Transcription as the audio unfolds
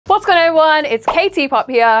What's going on everyone? It's KTpop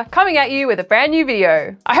here, coming at you with a brand new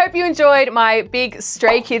video. I hope you enjoyed my big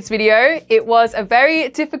Stray Kids video. It was a very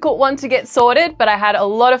difficult one to get sorted, but I had a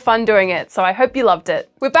lot of fun doing it, so I hope you loved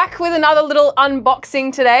it. We're back with another little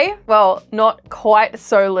unboxing today. Well, not quite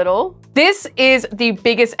so little. This is the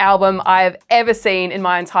biggest album I have ever seen in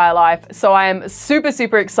my entire life, so I am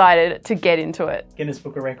super excited to get into it. Guinness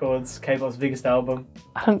Book of Records, K-pop's biggest album.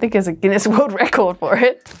 I don't think there's a Guinness World Record for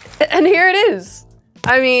it. And here it is.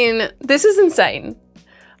 I mean, this is insane.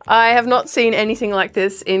 I have not seen anything like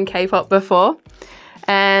this in K-pop before,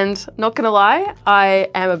 and not gonna lie, I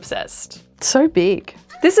am obsessed. It's so big.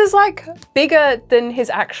 This is like bigger than his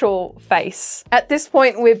actual face. At this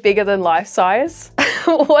point, we're bigger than life size.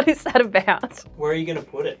 What is that about? Where are you gonna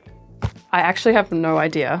put it? I actually have no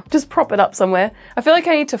idea. Just prop it up somewhere. I feel like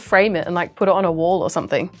I need to frame it and like put it on a wall or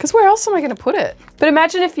something. Because where else am I gonna put it? But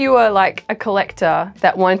imagine if you were like a collector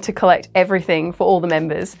that wanted to collect everything for all the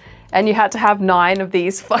members and you had to have 9 of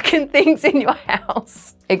these fucking things in your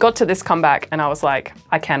house. It got to this comeback and I was like,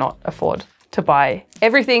 I cannot afford to buy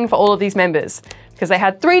everything for all of these members because they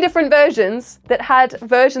had 3 different versions that had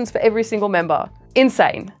versions for every single member.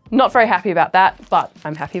 Insane. Not very happy about that, but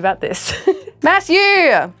I'm happy about this.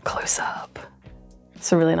 Matthew! Close up.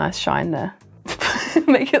 It's a really nice shine there.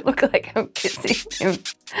 Make it look like I'm kissing him.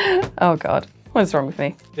 Oh God, what is wrong with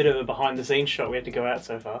me? Bit of a behind the scenes shot we had to go out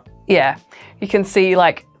so far. Yeah, you can see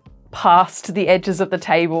like past the edges of the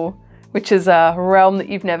table, which is a realm that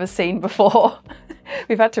you've never seen before.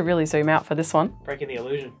 We've had to really zoom out for this one. Breaking the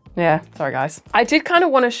illusion. Yeah, sorry guys. I did kind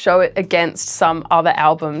of want to show it against some other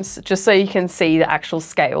albums just so you can see the actual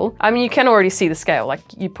scale. I mean, you can already see the scale, like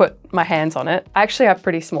you put my hands on it. I actually have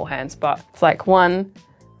pretty small hands, but it's like 1,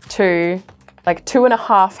 2, like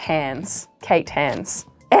 2.5 hands, Kate hands.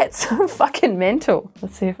 It's fucking mental.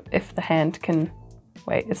 Let's see if the hand can,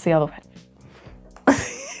 wait, it's the other hand.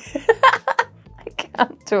 I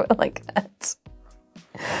can't do it like that.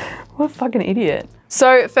 What a fucking idiot.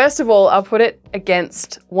 So first of all, I'll put it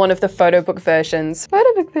against one of the Photobook versions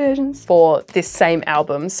for this same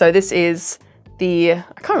album. So this is the,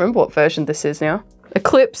 I can't remember what version this is now.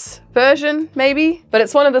 Eclipse version, maybe? But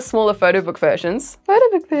it's one of the smaller Photobook versions.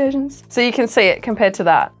 So you can see it compared to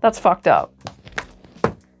that. That's fucked up.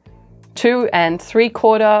 2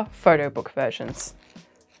 3/4 Photobook versions.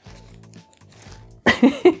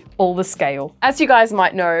 All the scale. As you guys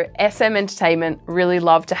might know, SM Entertainment really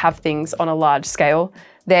love to have things on a large scale.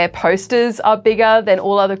 Their posters are bigger than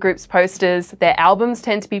all other groups' posters. Their albums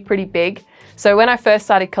tend to be pretty big. So when I first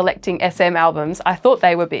started collecting SM albums, I thought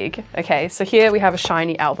they were big. Okay, so here we have a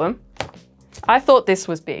shiny album. I thought this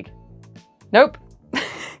was big. Nope.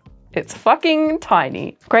 It's fucking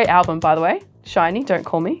tiny. Great album, by the way. Shiny, don't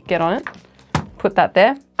call me, get on it. Put that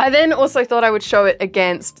there. I then also thought I would show it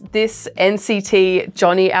against this NCT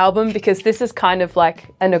Johnny album because this is kind of like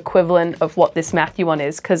an equivalent of what this Matthew one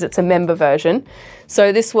is because it's a member version.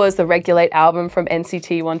 So this was the Regulate album from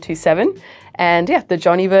NCT 127 and yeah, the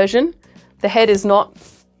Johnny version. The head is not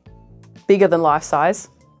bigger than life size.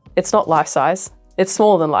 It's not life size. It's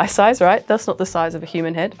smaller than life size, right? That's not the size of a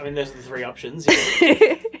human head. I mean, those are the 3 options.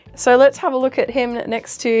 Yeah. So let's have a look at him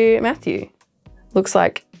next to Matthew. Looks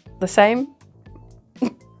like the same.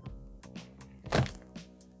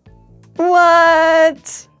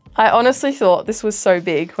 What? I honestly thought this was so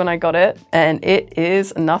big when I got it, and it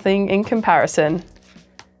is nothing in comparison.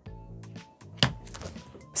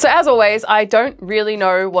 So as always, I don't really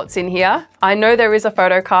know what's in here. I know there is a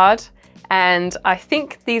photo card, and I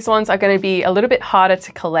think these ones are going to be a little bit harder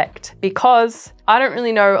to collect because I don't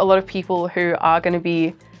really know a lot of people who are going to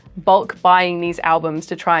be bulk buying these albums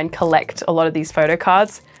to try and collect a lot of these photo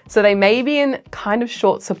cards. So they may be in kind of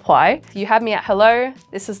short supply. You Had Me at Hello.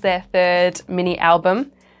 This is their 3rd mini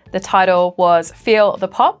album. The title was Feel the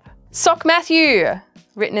Pop. Sock Matthew,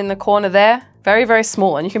 written in the corner there. Very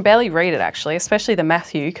small, and you can barely read it actually, especially the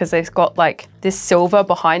Matthew, because they've got like this silver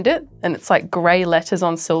behind it, and it's like gray letters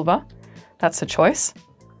on silver. That's a choice.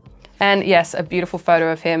 And yes, a beautiful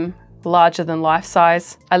photo of him. Larger than life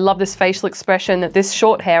size. I love this facial expression. This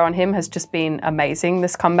short hair on him has just been amazing,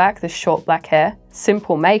 this comeback, this short black hair.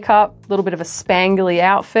 Simple makeup, a little bit of a spangly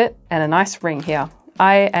outfit, and a nice ring here.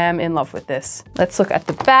 I am in love with this. Let's look at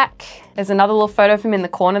the back. There's another little photo of him in the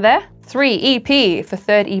corner there. 3 EP for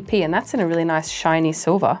 3rd EP, and that's in a really nice shiny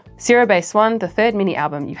silver. zerobaseone, the 3rd mini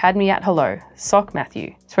album, You Had Me at Hello. Sock Matthew.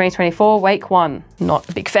 2024, Wake 1. Not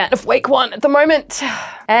a big fan of Wake 1 at the moment.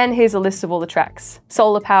 And here's a list of all the tracks.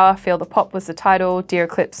 Solar Power, Feel the Pop was the title. Dear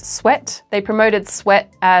Eclipse, Sweat. They promoted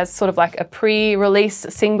Sweat as sort of like a pre-release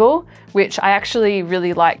single, which I actually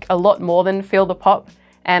really like a lot more than Feel the Pop.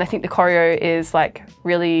 And I think the choreo is like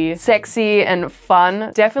really sexy and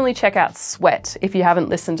fun. Definitely check out Sweat if you haven't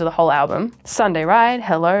listened to the whole album. Sunday Ride,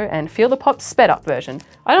 Hello, and Feel the Pop sped up version.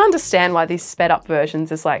 I don't understand why these sped up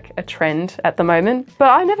versions is like a trend at the moment, but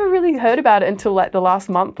I never really heard about it until like the last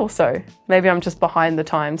month or so. Maybe I'm just behind the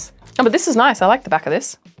times. Oh, but this is nice. I like the back of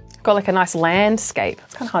this. Got like a nice landscape.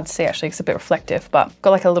 It's kind of hard to see actually, it's a bit reflective, but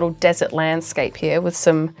got like a little desert landscape here with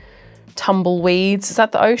some tumbleweeds. Is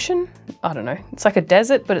that the ocean? I don't know. It's like a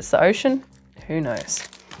desert, but it's the ocean. Who knows?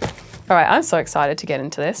 All right, I'm so excited to get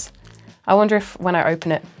into this. I wonder if when I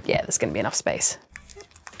open it, yeah, there's gonna be enough space.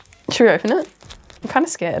 Should we open it? I'm kind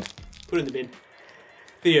of scared. Put it in the bin.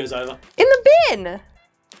 Video's over. In the bin!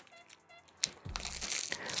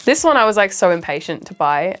 This one I was like so impatient to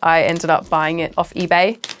buy. I ended up buying it off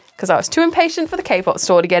eBay because I was too impatient for the K-pop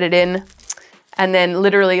store to get it in. And then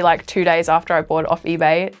literally like 2 days after I bought it off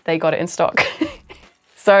eBay, they got it in stock.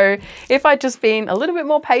 So if I'd just been a little bit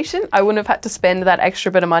more patient, I wouldn't have had to spend that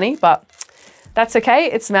extra bit of money, but that's okay.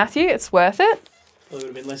 It's Matthew, it's worth it. Well, it would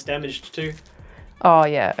have been less damaged too. Oh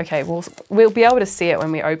yeah, okay, we'll be able to see it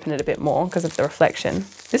when we open it a bit more because of the reflection.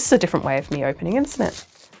 This is a different way of me opening, isn't it?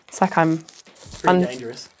 It's like I'm... Pretty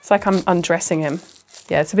dangerous. It's like I'm undressing him.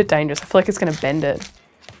 Yeah, it's a bit dangerous. I feel like it's gonna bend it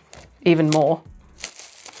even more.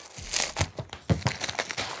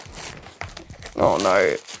 Oh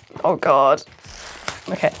no, oh God.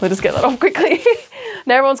 Okay, we'll just get that off quickly.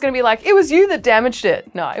 Now everyone's gonna be like, it was you that damaged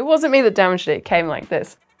it. No, it wasn't me that damaged it. It came like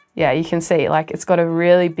this. Yeah, you can see like it's got a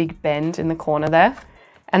really big bend in the corner there.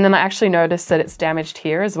 And then I actually noticed that it's damaged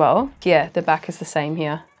here as well. Yeah, the back is the same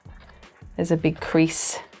here. There's a big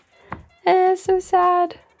crease. So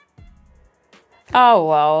sad. Oh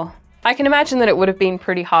well. I can imagine that it would have been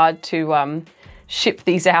pretty hard to ship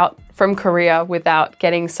these out from Korea without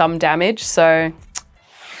getting some damage, so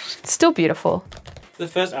it's still beautiful. The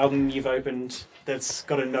first album you've opened that's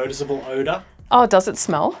got a noticeable odour. Oh, does it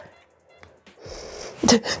smell?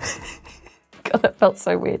 God, that felt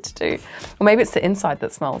so weird to do. Or maybe it's the inside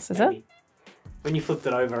that smells, is it? When you flipped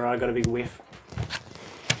it over, I got a big whiff.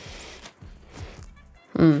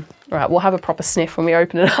 Right, we'll have a proper sniff when we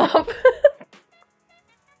open it up.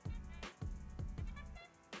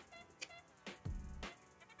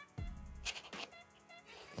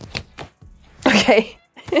 Okay.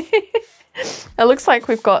 It looks like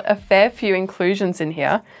we've got a fair few inclusions in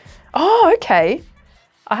here. Oh, okay.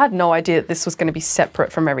 I had no idea that this was going to be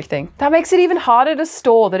separate from everything. That makes it even harder to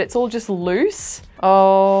store, that it's all just loose.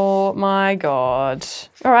 Oh my God.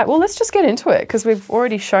 All right, well, let's just get into it because we've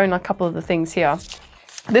already shown a couple of the things here.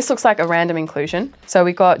 This looks like a random inclusion. So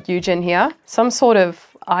we got Eugene here, some sort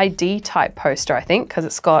of ID type poster, I think, because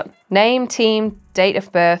it's got name, team, date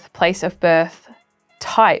of birth, place of birth,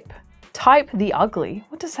 type. Type the ugly.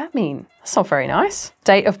 What does that mean? That's not very nice.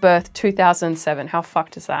 Date of birth 2007. How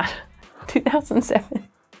fucked is that? 2007.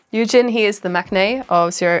 Eugene, he is the maknae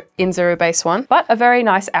of Zero Base One, but a very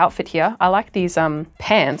nice outfit here. I like these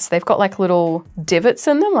pants. They've got like little divots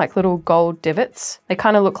in them, like little gold divots. They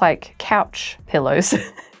kind of look like couch pillows,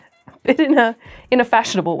 but in a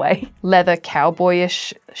fashionable way. Leather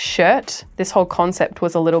cowboyish shirt. This whole concept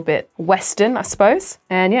was a little bit Western, I suppose.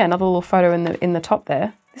 And yeah, another little photo in the top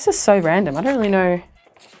there. This is so random. I don't really know.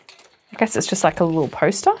 I guess it's just like a little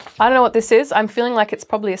poster. I don't know what this is. I'm feeling like it's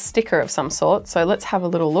probably a sticker of some sort. So let's have a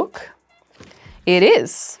little look. It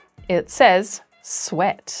is. It says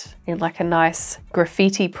Sweat in like a nice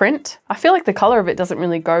graffiti print. I feel like the color of it doesn't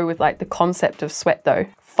really go with like the concept of sweat though.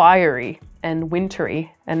 Fiery and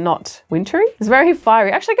wintry and not wintry. It's very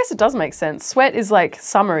fiery. Actually, I guess it does make sense. Sweat is like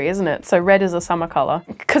summery, isn't it? So red is a summer color.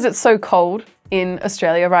 Because it's so cold in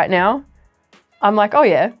Australia right now, I'm like, oh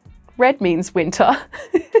yeah, red means winter.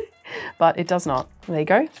 But it does not. There you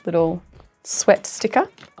go, little sweat sticker.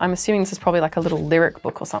 I'm assuming this is probably like a little lyric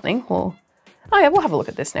book or something. Well, oh yeah, we'll have a look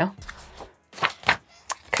at this now.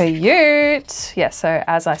 Cute. Yeah, so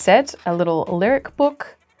as I said, a little lyric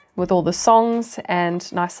book with all the songs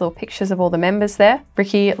and nice little pictures of all the members there.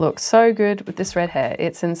 Ricky looks so good with this red hair.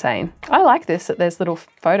 It's insane. I like this, that there's little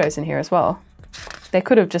photos in here as well. They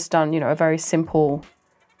could have just done, you know, a very simple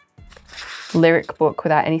lyric book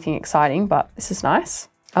without anything exciting, but this is nice.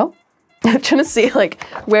 Oh, I'm trying to see like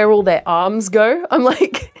where all their arms go. I'm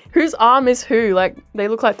like, whose arm is who? Like they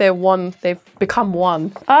look like they're one, they've become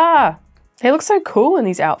one. Ah, they look so cool in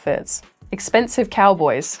these outfits. Expensive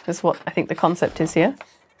cowboys is what I think the concept is here.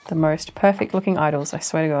 The most perfect looking idols, I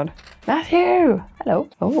swear to God. Matthew, hello.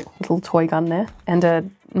 Oh, little toy gun there. And a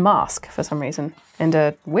mask for some reason. And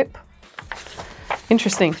a whip.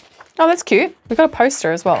 Interesting. Oh, that's cute. We've got a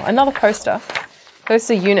poster as well. Another poster. This is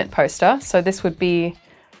a unit poster. So this would be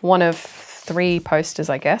one of 3 posters,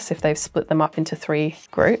 I guess, if they've split them up into 3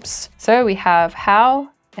 groups. So we have Hao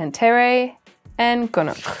and Tere and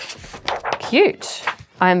Gunuk. Cute.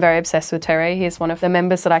 I am very obsessed with Tere. He is one of the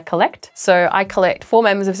members that I collect. So I collect 4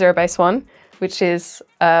 members of zerobaseone, which is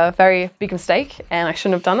a very big mistake, and I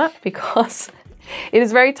shouldn't have done that because it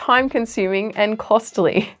is very time consuming and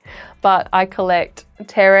costly. But I collect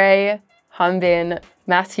Tere, Hanbin,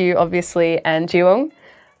 Matthew, obviously, and Jiwoong.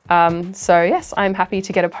 So yes, I'm happy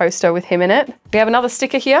to get a poster with him in it. We have another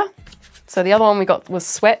sticker here. So the other one we got was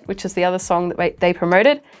Sweat, which is the other song that they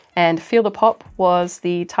promoted, and Feel the Pop was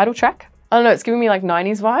the title track. I don't know, it's giving me like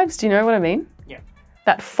 90s vibes. Do you know what I mean? Yeah.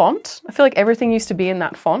 That font, I feel like everything used to be in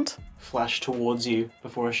that font. Flash towards you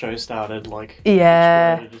before a show started, like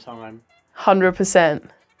yeah, at a time. 100%.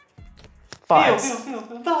 Vibes.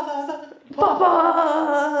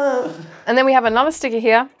 And then we have another sticker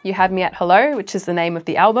here. You Had Me at Hello, which is the name of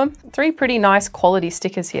the album. 3 pretty nice quality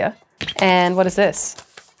stickers here. And what is this?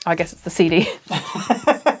 I guess it's the CD.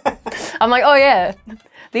 I'm like, oh yeah,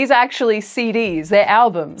 these are actually CDs. They're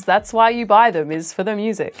albums. That's why you buy them, is for the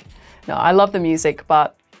music. No, I love the music,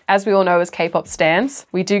 but as we all know as K-pop stans,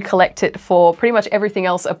 we do collect it for pretty much everything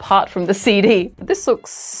else apart from the CD. This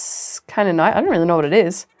looks kind of nice. I don't really know what it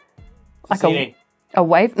is. Like a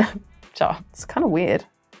wave. It's kind of weird.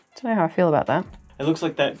 Don't know how I feel about that. It looks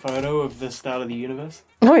like that photo of the start of the universe.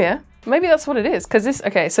 Oh yeah, maybe that's what it is. Because this,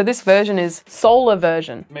 okay, so this version is solar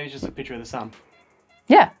version. Maybe it's just a picture of the sun.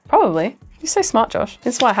 Yeah, probably. You're so smart, Josh.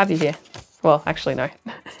 That's why I have you here. Well, actually, no.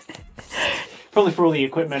 Probably for all the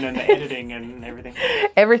equipment and the editing and everything.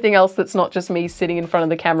 Everything else that's not just me sitting in front of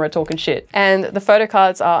the camera talking shit. And the photo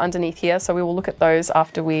cards are underneath here, so we will look at those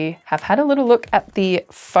after we have had a little look at the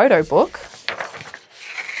photo book.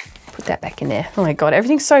 Put that back in there. Oh my God,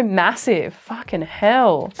 everything's so massive. Fucking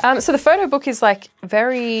hell. So the photo book is like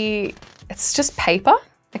it's just paper.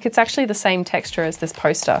 Like it's actually the same texture as this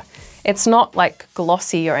poster. It's not like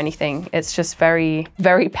glossy or anything. It's just very,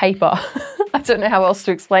 very paper. I don't know how else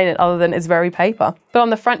to explain it other than it's very paper. But on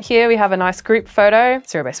the front here, we have a nice group photo.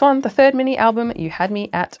 zerobaseone, the 3rd mini album, You Had Me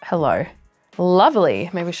at Hello. Lovely.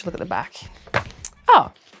 Maybe we should look at the back.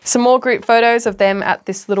 Oh, some more group photos of them at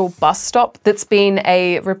this little bus stop that's been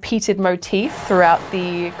a repeated motif throughout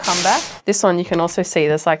the comeback. This one you can also see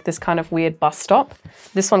there's like this kind of weird bus stop.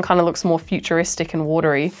 This one kind of looks more futuristic and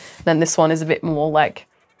watery. Then this one is a bit more like,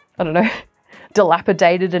 I don't know,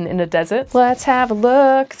 dilapidated and in a desert. Let's have a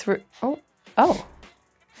look through. Oh,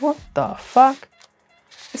 what the fuck?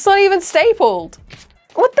 It's not even stapled.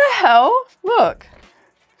 What the hell? Look.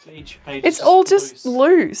 So each page it's all just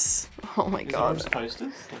loose. Oh my God.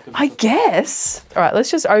 Posters? I guess. All right,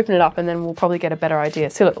 let's just open it up and then we'll probably get a better idea.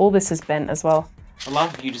 See, look, all this is bent as well. I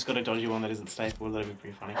love if you just got a dodgy one that isn't stapled. That'd be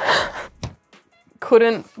pretty funny.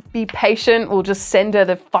 Couldn't be patient. We'll just send her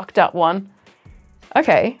the fucked up one.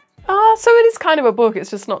 Okay. So it is kind of a book, it's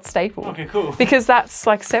just not stapled. Okay, cool. Because that's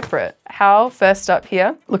like separate. Hao, first up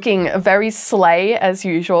here, looking very slay as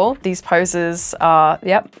usual. These poses are,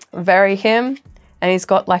 yep, very him. And he's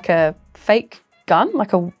got like a fake gun,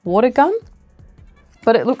 like a water gun.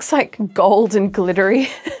 But it looks like gold and glittery,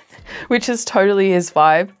 which is totally his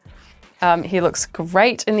vibe. He looks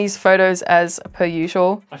great in these photos as per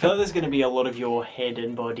usual. I feel like there's going to be a lot of your head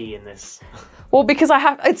and body in this. Well, because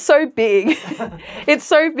it's so big. It's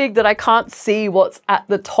so big that I can't see what's at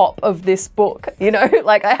the top of this book, you know?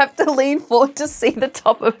 Like I have to lean forward to see the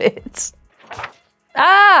top of it.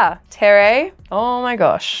 Ah, Tere. Oh my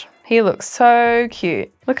gosh. He looks so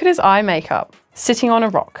cute. Look at his eye makeup. Sitting on a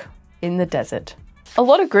rock in the desert. A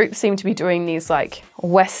lot of groups seem to be doing these like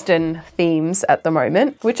Western themes at the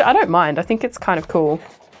moment, which I don't mind. I think it's kind of cool.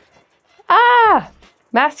 Ah,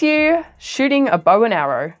 Matthew shooting a bow and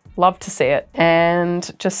arrow. Love to see it. And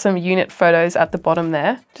just some unit photos at the bottom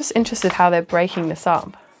there. Just interested how they're breaking this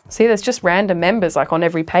up. See, there's just random members like on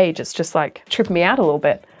every page. It's just like tripping me out a little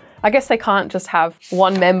bit. I guess they can't just have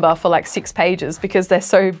one member for like 6 pages because they're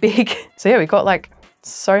so big. So yeah, we've got like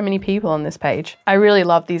so many people on this page. I really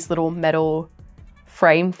love these little metal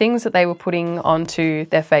frame things that they were putting onto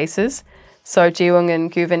their faces. So Jiwoong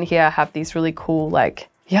and Guvin here have these really cool like,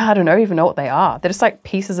 yeah, I don't even know what they are. They're just like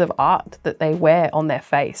pieces of art that they wear on their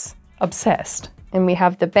face. Obsessed. And we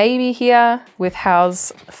have the baby here with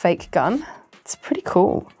Hao's fake gun. It's pretty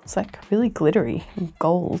cool. It's like really glittery and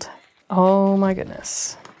gold. Oh my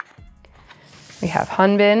goodness. We have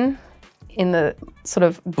Hanbin in the sort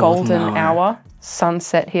of golden hour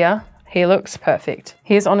sunset here. He looks perfect.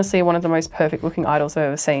 He is honestly one of the most perfect looking idols I've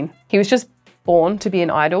ever seen. He was just born to be an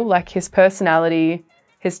idol. Like his personality,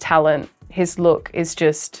 his talent, his look is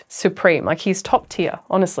just supreme. Like he's top tier,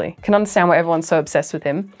 honestly. Can understand why everyone's so obsessed with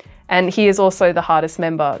him. And he is also the hardest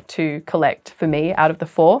member to collect for me out of the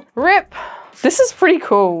 4. RIP! This is pretty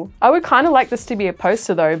cool. I would kind of like this to be a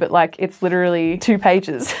poster though, but like it's literally 2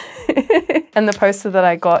 pages. And the poster that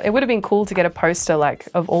I got, it would have been cool to get a poster like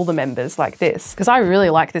of all the members like this, because I really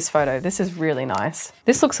like this photo. This is really nice.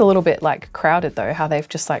 This looks a little bit like crowded though, how they've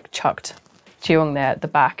just like chucked Jiwoong there at the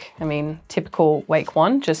back. I mean, typical Wake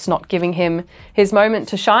 1, just not giving him his moment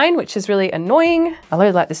to shine, which is really annoying. I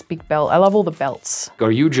really like this big belt. I love all the belts.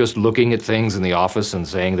 Are you just looking at things in the office and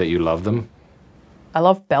saying that you love them? I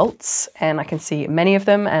love belts and I can see many of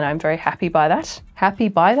them and I'm very happy by that. Happy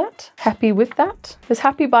by that? Happy with that? Does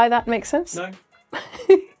happy by that make sense? No.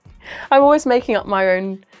 I'm always making up my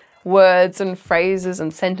own words and phrases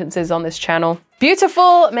and sentences on this channel.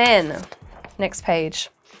 Beautiful men. Next page.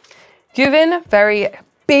 Gyuvin, very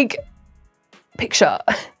big picture.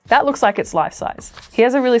 That looks like it's life size. He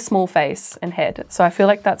has a really small face and head, so I feel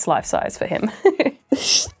like that's life size for him.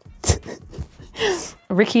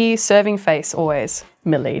 Ricky, serving face always.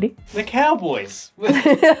 Milady. The Cowboys.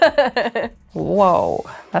 Whoa,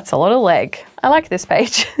 that's a lot of leg. I like this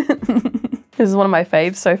page. This is one of my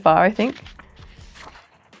faves so far, I think.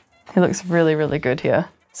 He looks really, really good here.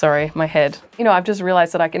 Sorry, my head. You know, I've just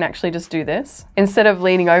realized that I can actually just do this. Instead of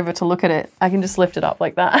leaning over to look at it, I can just lift it up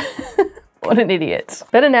like that. What an idiot.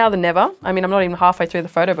 Better now than never. I mean, I'm not even halfway through the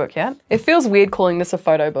photo book yet. It feels weird calling this a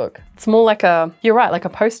photo book. It's more like a, you're right, like a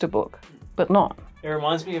poster book, but not. It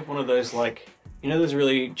reminds me of one of those, like, you know those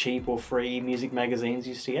really cheap or free music magazines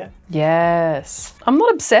you used to get? Yes. I'm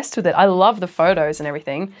not obsessed with it. I love the photos and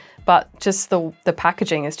everything, but just the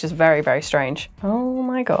packaging is just very, very strange. Oh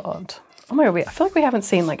my God. Oh my God, I feel like we haven't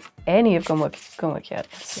seen like any of Gungwook yet.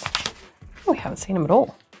 Oh, we haven't seen him at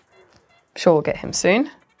all. I'm sure we'll get him soon.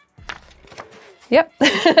 Yep,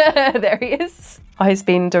 there he is. Oh, he's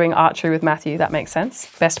been doing archery with Matthew, that makes sense.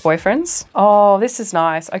 Best boyfriends. Oh, this is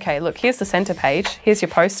nice. Okay, look, here's the center page. Here's your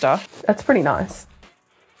poster. That's pretty nice.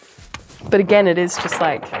 But again, it is just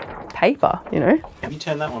like paper, you know? Have you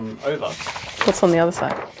turned that one over? What's on the other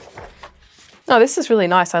side? Oh, this is really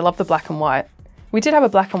nice. I love the black and white. We did have a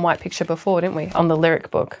black and white picture before, didn't we? On the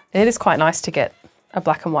lyric book. It is quite nice to get a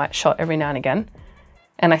black and white shot every now and again.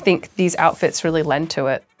 And I think these outfits really lend to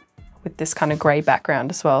it with this kind of grey background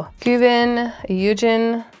as well. Gyuvin,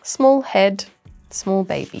 Yujin, small head, small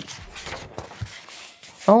baby.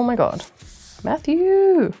 Oh my God.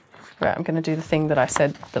 Matthew. Right, I'm gonna do the thing that I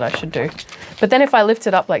said that I should do. But then if I lift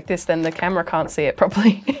it up like this, then the camera can't see it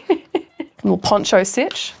properly. Little poncho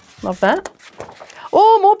stitch, love that.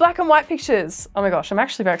 Oh, more black and white pictures. Oh my gosh, I'm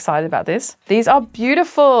actually very excited about this. These are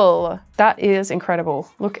beautiful. That is incredible.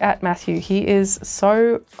 Look at Matthew, he is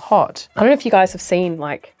so hot. I don't know if you guys have seen,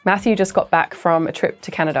 like, Matthew just got back from a trip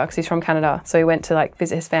to Canada because he's from Canada. So he went to like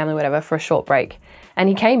visit his family, whatever, for a short break. And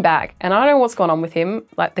he came back and I don't know what's gone on with him.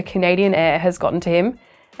 Like the Canadian air has gotten to him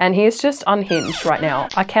and he is just unhinged right now.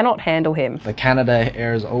 I cannot handle him. The Canada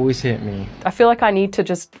airs always hit me. I feel like I need to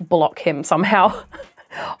just block him somehow.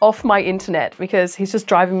 Off my internet because he's just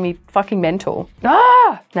driving me fucking mental.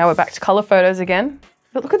 Ah! Now we're back to color photos again.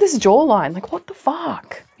 But look at this jawline. Like, what the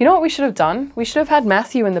fuck? You know what we should have done? We should have had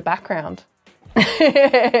Matthew in the background.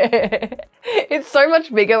 It's so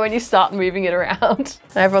much bigger when you start moving it around.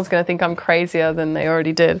 Everyone's gonna think I'm crazier than they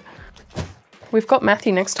already did. We've got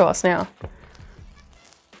Matthew next to us now.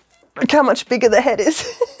 Look how much bigger the head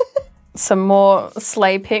is. Some more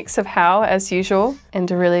sleigh pics of Hao as usual.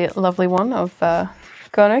 And a really lovely one of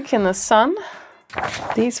Gungwook in the sun.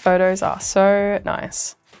 These photos are so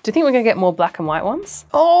nice. Do you think we're gonna get more black and white ones?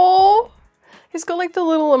 Oh, he's got like the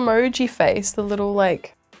little emoji face, the little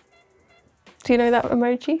like, do you know that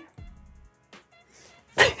emoji?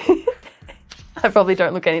 I probably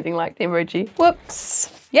don't look anything like the emoji.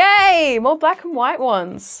 Whoops. Yay, more black and white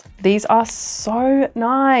ones. These are so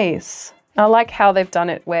nice. I like how they've done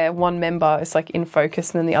it where one member is like in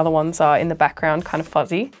focus and then the other ones are in the background, kind of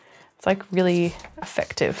fuzzy. It's like really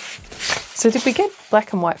effective. So did we get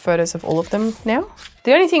black and white photos of all of them now?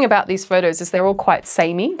 The only thing about these photos is they're all quite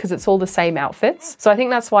samey because it's all the same outfits. So I think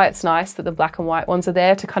that's why it's nice that the black and white ones are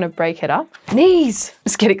there to kind of break it up. Knees!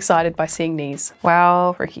 Just get excited by seeing knees.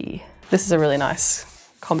 Wow, Ricky. This is a really nice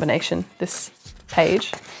combination, this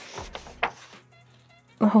page.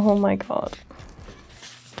 Oh my God.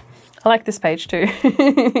 I like this page too.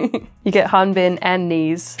 You get Hanbin and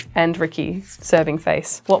knees and Ricky serving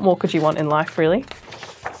face. What more could you want in life, really?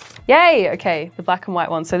 Yay, okay, the black and white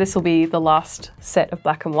one. So this will be the last set of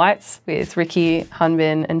black and whites with Ricky,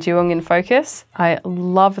 Hanbin and Jiwoong in focus. I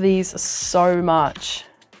love these so much.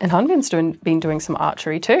 And Hanbin's been doing some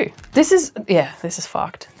archery too. This is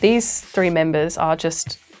fucked. These three members are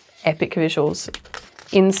just epic visuals.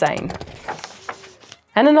 Insane.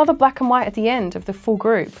 And another black and white at the end of the full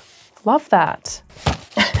group. Love that.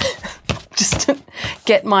 Just to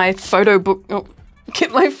get my photo book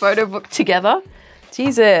together.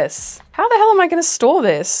 Jesus. How the hell am I gonna store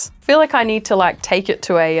this? I feel like I need to like take it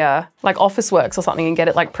to a like Officeworks or something and get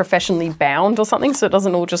it like professionally bound or something so it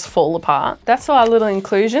doesn't all just fall apart. That's all our little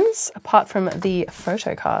inclusions apart from the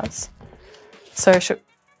photo cards. So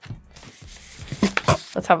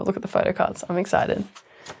let's have a look at the photo cards. I'm excited.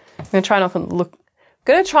 I'm gonna try not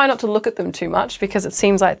to look at them too much because it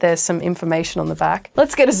seems like there's some information on the back.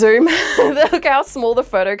 Let's get a zoom. Look how small the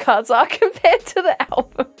photo cards are compared to the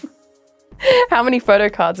album. How many photo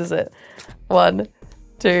cards is it? 1,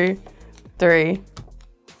 2, 3,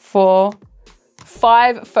 4,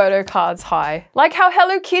 5 photo cards high. Like how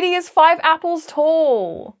Hello Kitty is 5 apples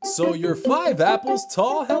tall. So you're 5 apples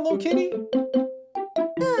tall, Hello Kitty?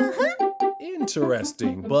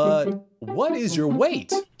 Interesting, but what is your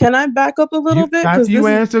weight? Can I back up a little bit?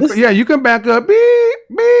 Yeah, you can back up. Beep,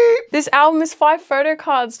 beep. This album is 5 photo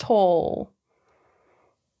cards tall.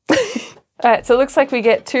 All right, so it looks like we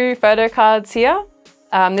get 2 photo cards here.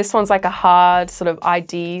 This one's like a hard sort of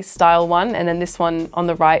ID style one, and then this one on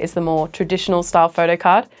the right is the more traditional style photo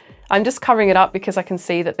card. I'm just covering it up because I can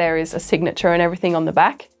see that there is a signature and everything on the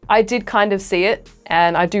back. I did kind of see it,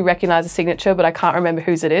 and I do recognize a signature, but I can't remember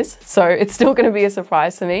whose it is, so it's still gonna be a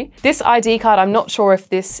surprise for me. This ID card, I'm not sure if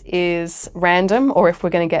this is random or if we're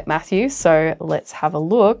gonna get Matthew, so let's have a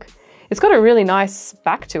look. It's got a really nice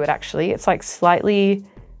back to it, actually. It's like slightly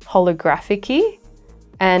holographic-y,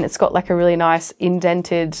 and it's got like a really nice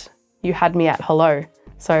indented "You had me at hello."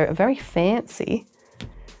 So very fancy.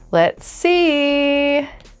 Let's see.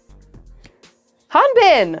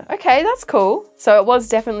 Hanbin, okay, that's cool. So it was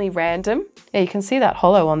definitely random. Yeah, you can see that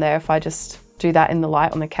holo on there if I just do that in the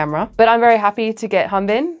light on the camera. But I'm very happy to get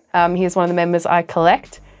Hanbin. He's one of the members I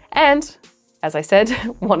collect. And as I said,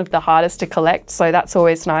 one of the hardest to collect. So that's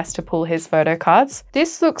always nice to pull his photo cards.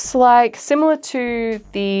 This looks like similar to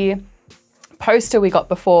the poster we got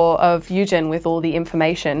before of Eugen with all the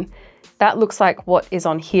information. That looks like what is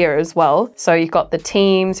on here as well. So you've got the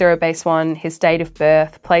team, zerobaseone, his date of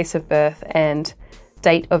birth, place of birth, and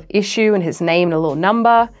date of issue, and his name and a little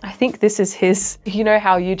number. I think this is his, you know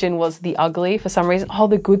how Eugen was the ugly for some reason? Oh,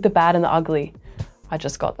 the good, the bad, and the ugly. I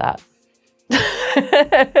just got that.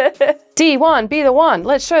 D1, be the one.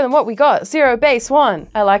 Let's show them what we got. Zerobaseone.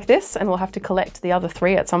 I like this, and we'll have to collect the other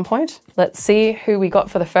 3 at some point. Let's see who we got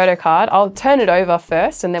for the photo card. I'll turn it over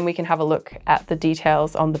first, and then we can have a look at the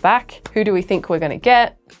details on the back. Who do we think we're gonna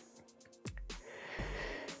get?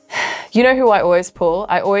 You know who I always pull?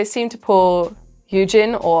 I always seem to pull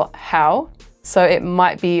Eugen or Hao, so it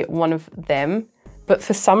might be one of them. But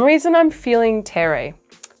for some reason, I'm feeling Tere.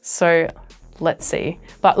 So let's see.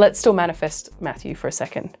 But let's still manifest Matthew for a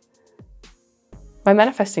second. My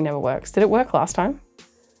manifesting never works. Did it work last time?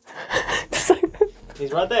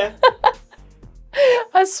 He's right there.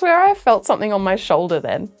 I swear I felt something on my shoulder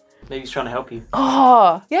then. Maybe he's trying to help you.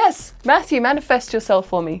 Oh, yes. Matthew, manifest yourself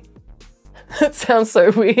for me. That sounds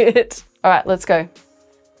so weird. All right, let's go.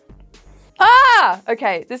 Ah,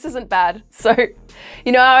 okay, this isn't bad. So,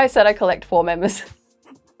 you know how I said I collect 4 members?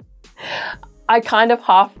 I'm kind of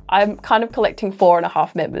collecting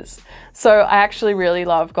 4.5 members. So I actually really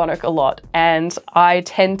love Gonok a lot, and I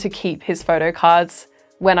tend to keep his photo cards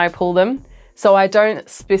when I pull them. So I don't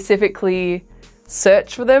specifically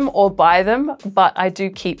search for them or buy them, but I do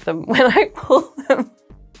keep them when I pull them.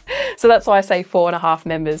 So that's why I say 4.5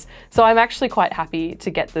 members. So I'm actually quite happy to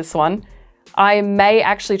get this one. I may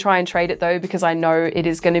actually try and trade it though, because I know it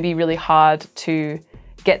is going to be really hard to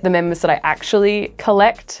get the members that I actually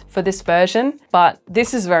collect for this version, but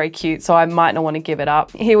this is very cute, so I might not want to give it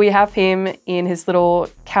up. Here we have him in his little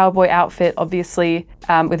cowboy outfit, obviously,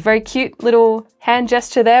 with very cute little hand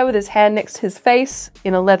gesture there with his hand next to his face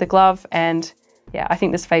in a leather glove. And yeah, I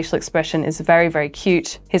think this facial expression is very, very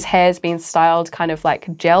cute. His hair's been styled kind of like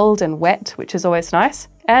gelled and wet, which is always nice.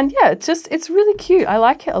 And yeah, it's really cute. I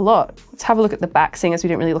like it a lot. Let's have a look at the back, seeing as we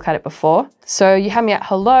didn't really look at it before. So you have me at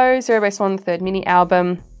hello, zerobaseone, 3rd mini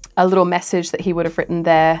album, a little message that he would have written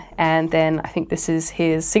there. And then I think this is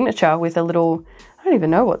his signature with a little, I don't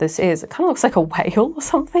even know what this is. It kind of looks like a whale or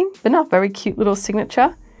something, but no, very cute little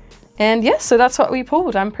signature. And yes, so that's what we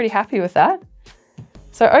pulled. I'm pretty happy with that.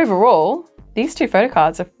 So overall, these 2 photo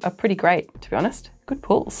cards are pretty great, to be honest. Good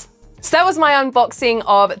pulls. So that was my unboxing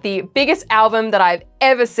of the biggest album that I've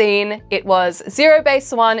ever seen. It was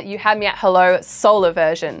zerobaseone, You Had Me at Hello solo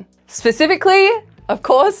version. Specifically, of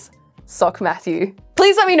course, Sock Matthew.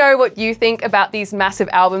 Please let me know what you think about these massive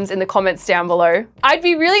albums in the comments down below. I'd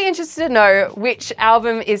be really interested to know which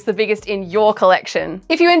album is the biggest in your collection.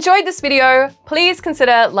 If you enjoyed this video, please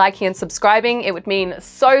consider liking and subscribing. It would mean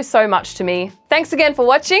so, so much to me. Thanks again for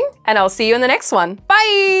watching, and I'll see you in the next one.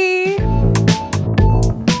 Bye!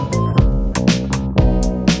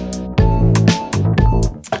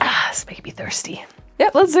 Make me thirsty.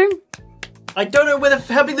 Yep, let's zoom. I don't know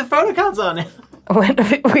how big the photo cards are now. I went a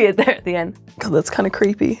bit weird there at the end. God, that's kind of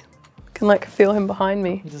creepy. I can like feel him behind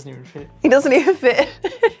me. He doesn't even fit. He doesn't even fit.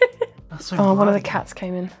 That's so Oh, one of the bright. cats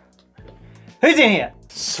came in. Who's in here?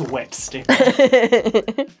 Sweat stick.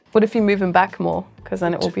 What if you move him back more? Because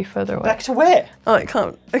then it will be further away. Back to where? Oh, it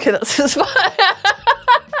can't. Okay, that's just fine.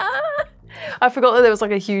 I forgot that there was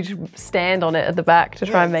like a huge stand on it at the back to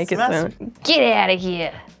try and make it massive. sound. Get out of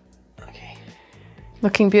here. Okay.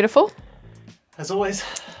 Looking beautiful. As always.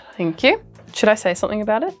 Thank you. Should I say something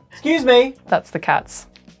about it? Excuse me. That's the cats.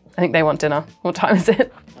 I think they want dinner. What time is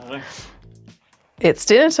it? I don't know. It's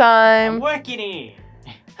dinner time. I'm working here.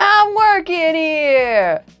 I'm working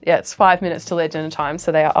here. Yeah, it's 5 minutes till their dinner time,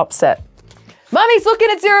 so they are upset. Mummy's looking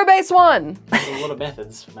at zerobaseone. There's a lot of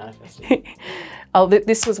methods for manifesting. Oh,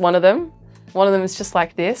 this was one of them. One of them is just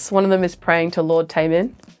like this. One of them is praying to Lord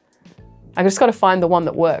Tamin. I just got to find the one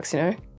that works, you know?